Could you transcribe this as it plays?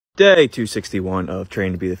Day 261 of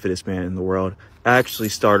training to be the fittest man in the world. I actually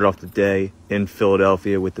started off the day in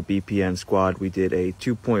Philadelphia with the BPN squad. We did a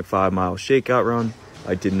 2.5 mile shakeout run.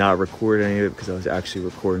 I did not record any of it because I was actually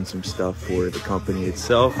recording some stuff for the company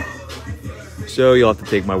itself. So you'll have to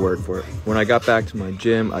take my word for it. When I got back to my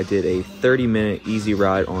gym, I did a 30-minute easy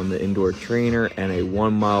ride on the indoor trainer and a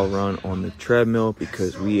 1 mile run on the treadmill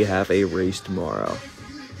because we have a race tomorrow.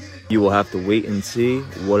 You will have to wait and see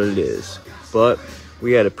what it is. But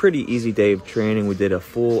we had a pretty easy day of training. We did a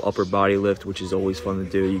full upper body lift, which is always fun to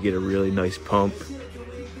do. You get a really nice pump.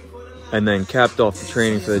 And then capped off the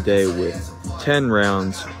training for the day with 10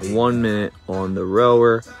 rounds, 1 minute on the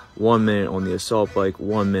rower, 1 minute on the assault bike,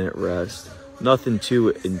 1 minute rest. Nothing too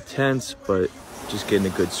intense, but just getting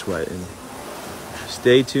a good sweat in.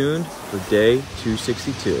 Stay tuned for day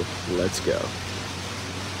 262. Let's go.